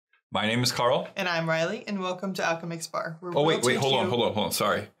My name is Carl. And I'm Riley, and welcome to Alchemix Bar. Oh, wait, hold on.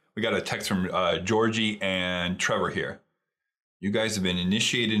 Sorry. We got a text from Georgie and Trevor here. You guys have been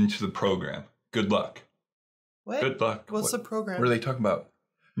initiated into the program. Good luck. What? Good luck. What's the program? What are they talking about?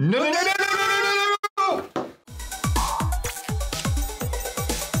 No.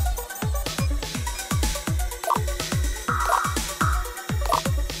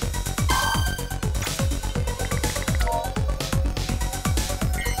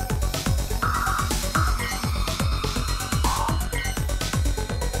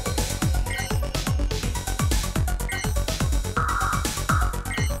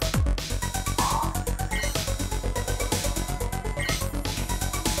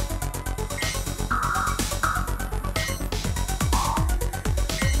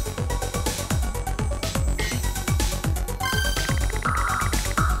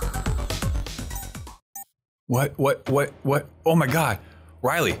 What? Oh my God.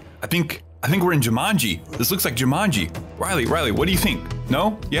 Riley, I think we're in Jumanji. This looks like Jumanji. Riley, what do you think?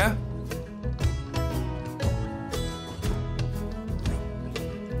 No? Yeah?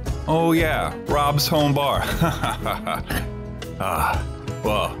 Oh yeah, Rob's Home Bar.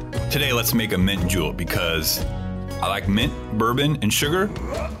 Well, today let's make a mint julep because I like mint, bourbon, and sugar.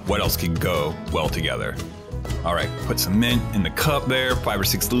 What else could go well together? All right, put some mint in the cup there, 5 or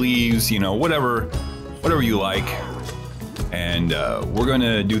 6 leaves, whatever you like. And we're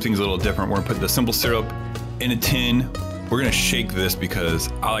gonna do things a little different. We're gonna put the simple syrup in a tin. We're gonna shake this because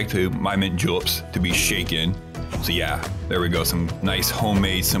I like my mint juleps to be shaken. So yeah, there we go, some nice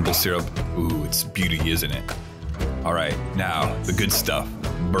homemade simple syrup. Ooh, it's beauty, isn't it? All right, now the good stuff,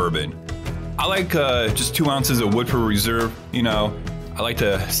 bourbon. I like just 2 ounces of Woodford Reserve. I like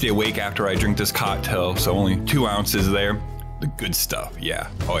to stay awake after I drink this cocktail, so only 2 ounces there. The good stuff, yeah.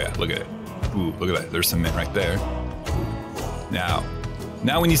 Oh yeah, look at it. Ooh, look at that, there's some mint right there.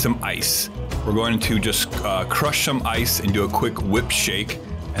 Now we need some ice. We're going to just crush some ice and do a quick whip shake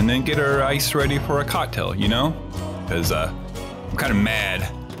and then get our ice ready for a cocktail, Because I'm kind of mad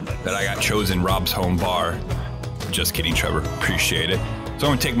that I got chosen Rob's Home Bar. Just kidding, Trevor, appreciate it. So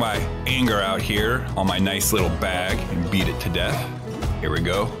I'm gonna take my anger out here on my nice little bag and beat it to death. Here we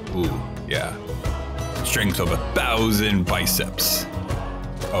go, ooh, yeah. Strength of 1,000 biceps.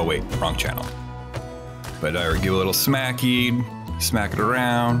 Oh wait, wrong channel. But I give a little smacky, smack it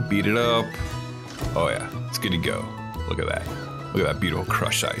around, beat it up. Oh yeah, it's good to go. Look at that. Look at that beautiful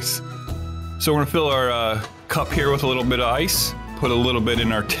crushed ice. So we're gonna fill our cup here with a little bit of ice, put a little bit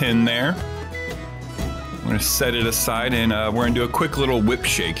in our tin there. I'm gonna set it aside and we're gonna do a quick little whip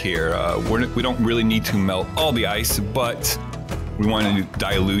shake here. We don't really need to melt all the ice, but we want to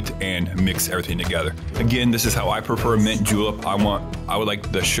dilute and mix everything together. Again, this is how I prefer mint julep. I would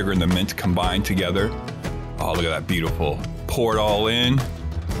like the sugar and the mint combined together. Oh, look at that, beautiful. Pour it all in.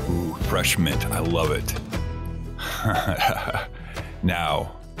 Ooh, fresh mint, I love it.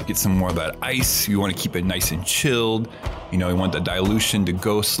 Now, get some more of that ice. You want to keep it nice and chilled. You want the dilution to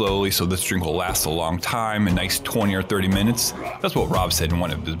go slowly so this drink will last a long time, a nice 20 or 30 minutes. That's what Rob said in one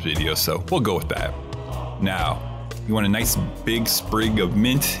of his videos, so we'll go with that. Now, you want a nice big sprig of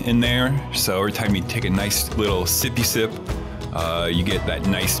mint in there. So every time you take a nice little sippy sip, you get that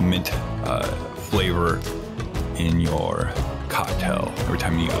nice mint flavor in your cocktail. Every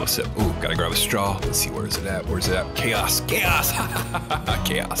time you go sip. Ooh, gotta grab a straw. Let's see, where's it at? Chaos.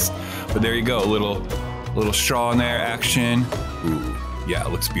 Chaos. But there you go, a little straw in there, action. Ooh, yeah,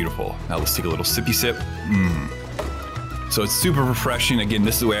 it looks beautiful. Now let's take a little sippy sip. So it's super refreshing. Again,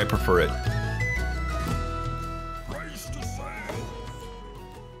 this is the way I prefer it.